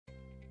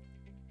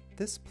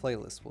This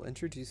playlist will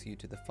introduce you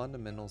to the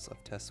fundamentals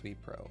of Test Suite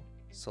Pro,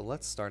 so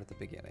let's start at the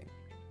beginning.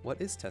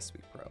 What is Test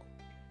Suite Pro?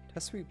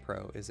 Test Suite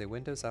Pro is a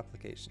Windows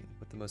application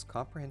with the most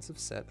comprehensive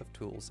set of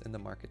tools in the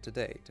market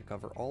today to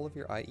cover all of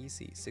your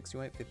IEC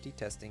 6150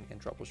 testing and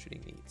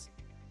troubleshooting needs.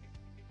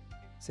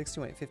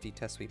 6150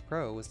 Test Suite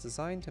Pro was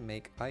designed to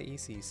make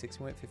IEC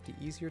 6150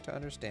 easier to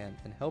understand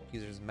and help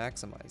users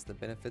maximize the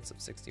benefits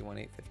of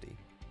 61850.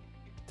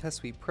 Test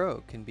Suite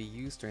Pro can be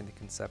used during the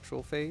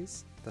conceptual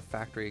phase, the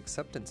factory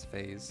acceptance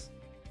phase,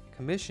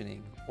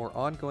 commissioning, or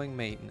ongoing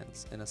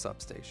maintenance in a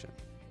substation,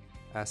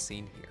 as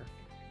seen here.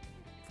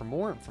 For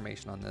more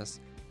information on this,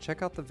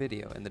 check out the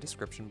video in the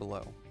description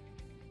below.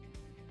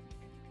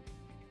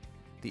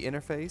 The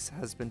interface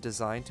has been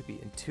designed to be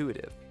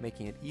intuitive,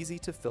 making it easy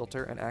to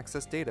filter and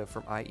access data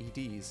from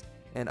IEDs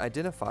and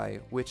identify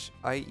which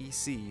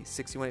IEC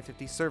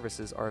 6150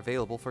 services are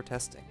available for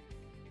testing.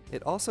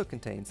 It also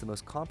contains the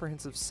most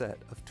comprehensive set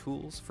of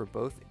tools for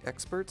both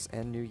experts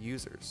and new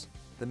users.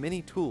 The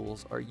many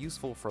tools are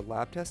useful for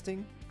lab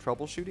testing,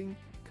 troubleshooting,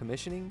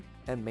 commissioning,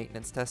 and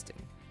maintenance testing.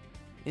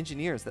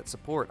 Engineers that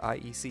support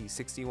IEC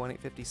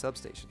 61850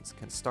 substations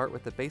can start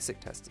with the basic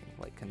testing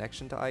like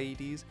connection to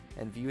IEDs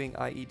and viewing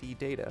IED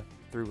data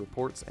through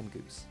reports and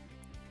Goose.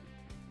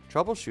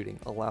 Troubleshooting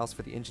allows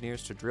for the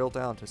engineers to drill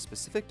down to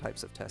specific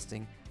types of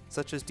testing,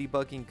 such as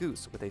debugging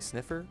Goose with a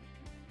sniffer,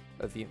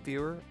 event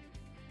viewer,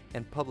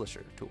 and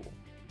publisher tool.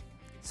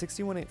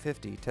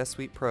 61850 Test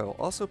Suite Pro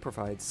also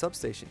provides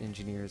substation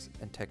engineers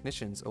and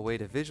technicians a way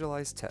to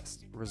visualize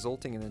tests,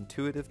 resulting in an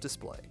intuitive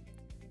display.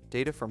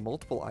 Data from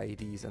multiple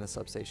IEDs in a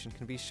substation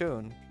can be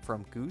shown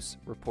from Goose,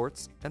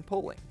 reports, and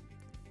polling.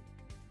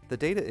 The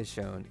data is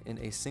shown in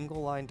a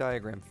single line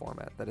diagram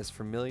format that is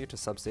familiar to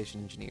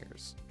substation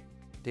engineers.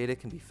 Data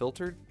can be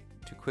filtered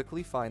to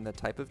quickly find the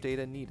type of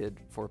data needed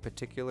for a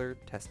particular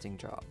testing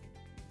job.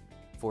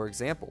 For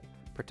example,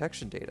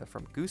 protection data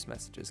from Goose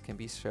messages can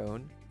be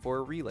shown for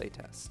a relay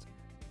test.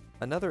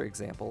 Another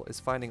example is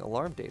finding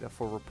alarm data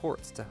for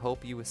reports to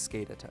help you with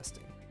SCADA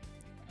testing.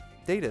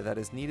 Data that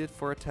is needed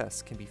for a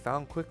test can be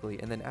found quickly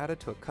and then added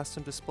to a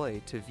custom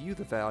display to view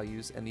the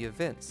values and the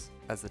events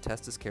as the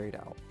test is carried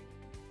out.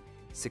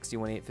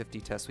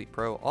 61850 Test Suite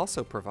Pro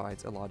also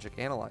provides a logic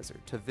analyzer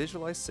to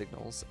visualize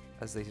signals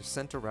as they are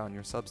sent around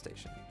your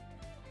substation.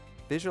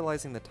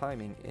 Visualizing the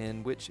timing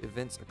in which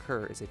events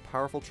occur is a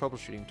powerful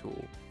troubleshooting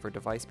tool for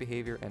device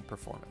behavior and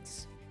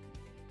performance.